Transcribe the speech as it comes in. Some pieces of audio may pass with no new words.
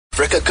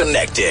Africa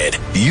Connected,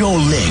 your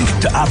link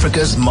to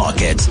Africa's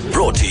markets.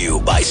 Brought to you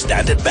by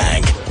Standard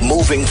Bank.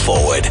 Moving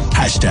forward.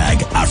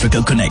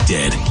 #Africa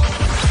Connected.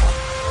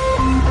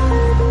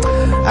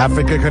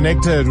 Africa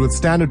Connected with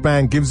Standard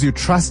Bank gives you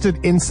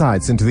trusted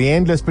insights into the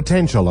endless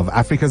potential of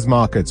Africa's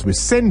markets. We're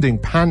sending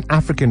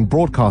Pan-African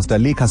broadcaster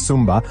Lee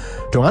Kasumba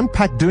to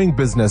unpack doing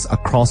business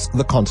across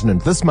the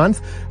continent. This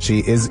month, she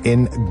is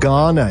in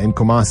Ghana, in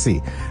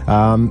Kumasi.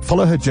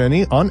 Follow her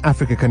journey on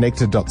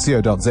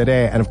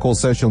africaconnected.co.za and, of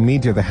course, social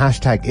media. The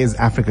hashtag is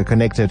Africa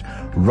Connected.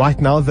 Right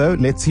now, though,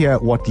 let's hear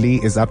what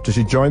Lee is up to.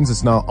 She joins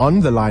us now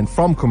on the line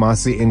from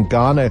Kumasi in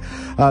Ghana.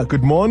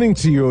 Good morning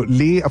to you,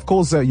 Lee. Of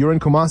course, you're in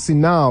Kumasi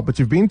now, but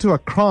you've been to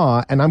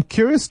Accra, and I'm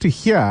curious to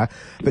hear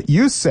that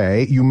you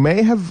say you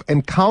may have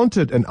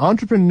encountered an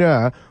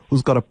entrepreneur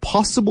who's got a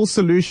possible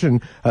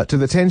solution to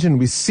the tension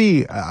we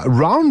see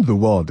around the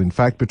world, in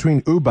fact,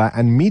 between Uber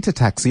and meter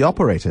taxi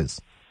operators.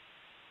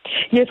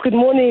 Yes, good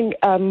morning,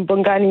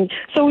 Bongani.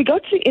 So we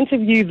got to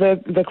interview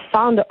the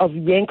founder of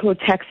Yenko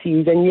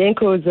Taxis, and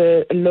Yenko is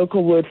a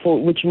local word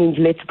for which means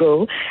let's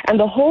go. And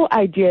the whole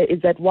idea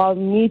is that while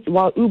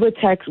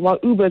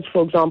Ubers,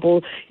 for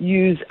example,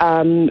 use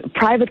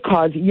private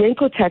cars,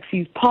 Yenko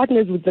Taxis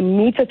partners with the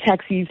meter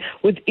taxis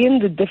within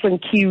the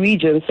different key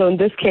regions. So in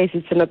this case,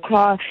 it's in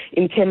Accra,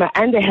 in Tema,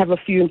 and they have a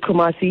few in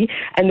Kumasi,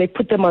 and they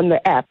put them on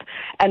the app.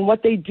 And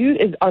what they do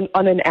is on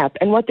an app.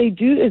 And what they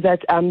do is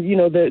that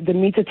the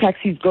meter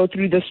taxis go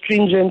through the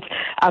stringent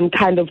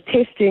kind of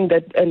testing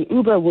that an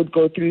Uber would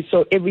go through.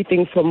 So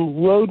everything from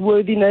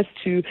roadworthiness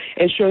to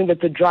ensuring that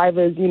the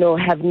drivers,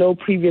 have no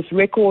previous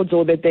records,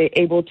 or that they're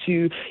able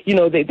to,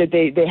 that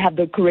they have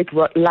the correct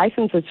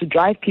licenses to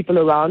drive people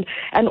around.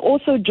 And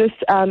also just,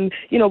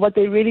 what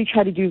they really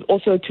try to do is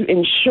also to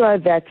ensure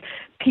that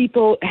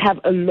people have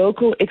a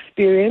local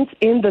experience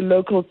in the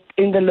local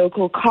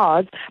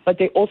cars, but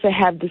they also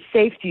have the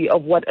safety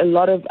of what a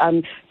lot of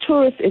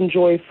tourists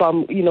enjoy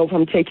from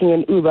taking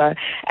an Uber.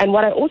 And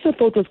what I also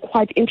thought was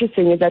quite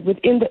interesting is that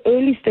within the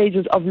early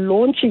stages of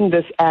launching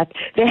this app,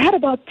 they had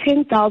about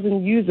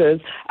 10,000 users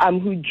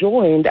who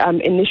joined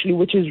initially,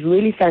 which is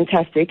really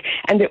fantastic.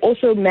 And they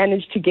also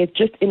managed to get,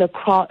 just in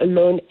Accra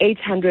alone,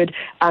 800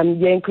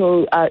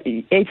 Yenko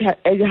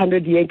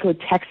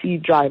taxi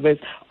drivers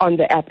on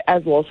the app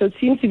as well. So it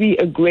seems to be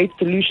a great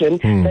solution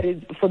that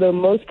is, for the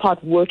most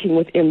part, working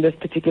within this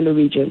particular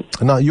region.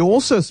 Now, you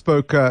also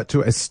spoke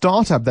to a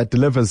startup that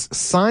delivers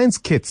science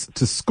kits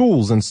to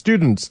schools and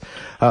students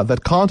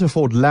that can't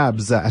afford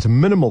labs at a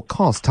minimal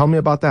cost. Tell me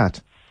about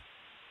that.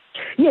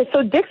 Yes,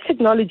 so Dex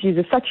Technologies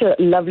is such a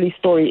lovely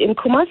story. In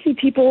Kumasi,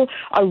 people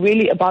are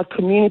really about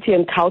community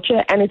and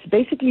culture, and it's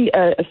basically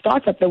a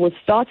startup that was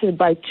started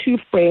by two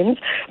friends,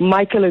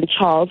 Michael and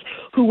Charles,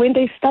 who, when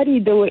they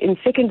studied, they were in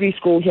secondary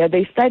school here,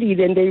 they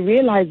studied and they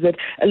realized that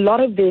a lot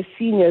of their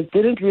seniors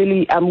weren't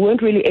really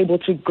able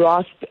to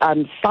grasp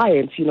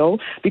science,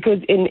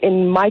 because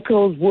in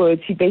Michael's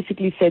words, he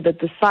basically said that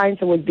the science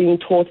that was being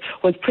taught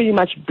was pretty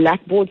much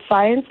blackboard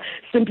science,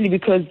 simply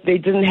because they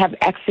didn't have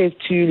access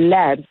to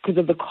labs because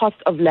of the cost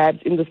of labs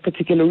in this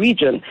particular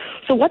region.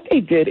 So what they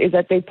did is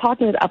that they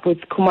partnered up with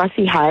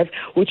Kumasi Hive,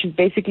 which is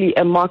basically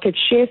a market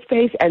share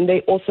space, and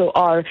they also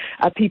are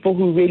people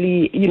who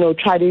really,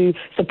 try to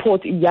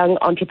support young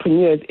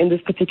entrepreneurs in this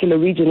particular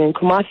region in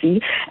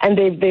Kumasi. And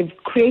they've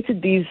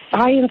created these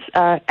science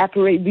lab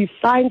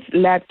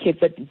kits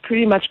that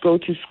pretty much go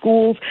to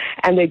schools,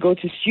 and they go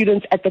to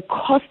students at the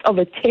cost of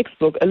a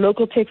textbook, a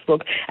local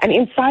textbook. And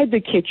inside the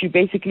kit, you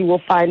basically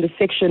will find a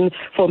section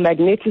for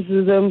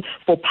magnetism,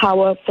 for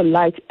power, for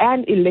light,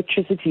 and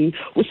electricity,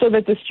 so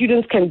that the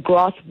students can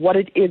grasp what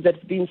it is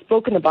that's being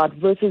spoken about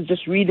versus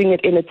just reading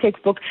it in a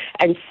textbook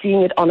and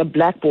seeing it on a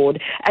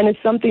blackboard. And it's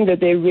something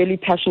that they're really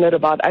passionate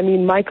about. I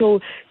mean,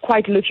 Michael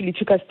quite literally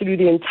took us through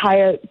the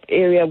entire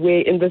area,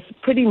 where in this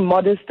pretty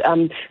modest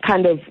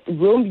kind of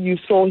room, you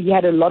saw he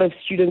had a lot of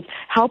students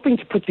helping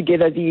to put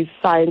together these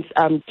science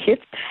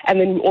kits. And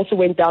then we also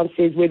went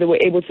downstairs where they were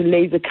able to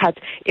laser cut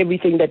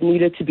everything that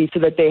needed to be, so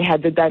that they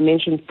had the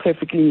dimensions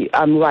perfectly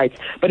right.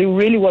 But it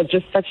really was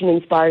just such an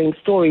inspiring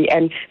story,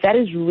 and that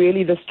is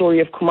really the story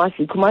of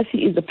Kumasi.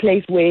 Kumasi is a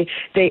place where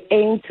they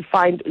aim to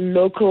find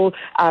local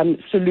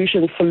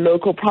solutions for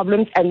local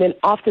problems, and then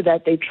after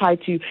that they try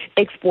to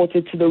export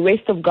it to the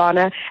rest of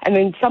Ghana, and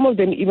then some of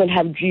them even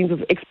have dreams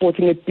of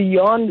exporting it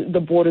beyond the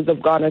borders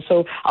of Ghana.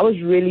 So I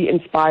was really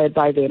inspired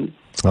by them.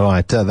 All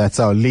right, that's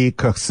our Lee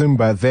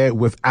Kasumba there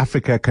with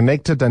Africa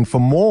Connected. And for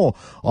more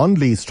on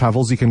Lee's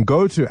travels, you can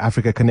go to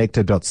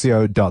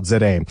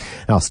africaconnected.co.za.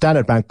 Now,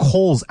 Standard Bank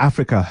calls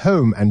Africa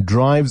home and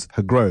drives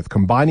her growth.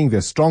 Combining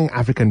their strong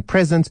African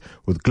presence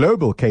with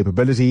global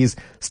capabilities,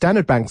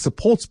 Standard Bank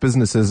supports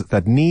businesses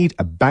that need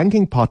a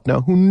banking partner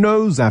who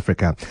knows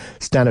Africa.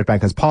 Standard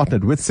Bank has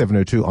partnered with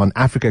 702 on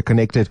Africa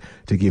Connected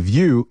to give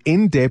you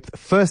in-depth,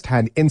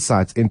 first-hand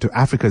insights into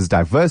Africa's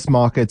diverse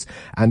markets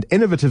and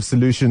innovative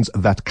solutions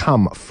that come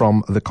come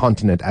from the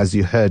continent, as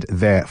you heard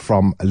there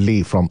from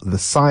Lee, from the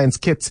science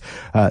kits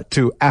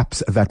to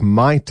apps that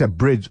might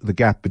bridge the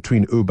gap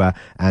between Uber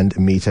and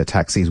meter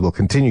taxis. We'll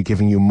continue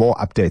giving you more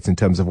updates in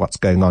terms of what's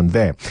going on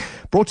there.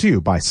 Brought to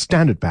you by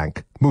Standard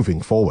Bank,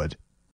 moving forward.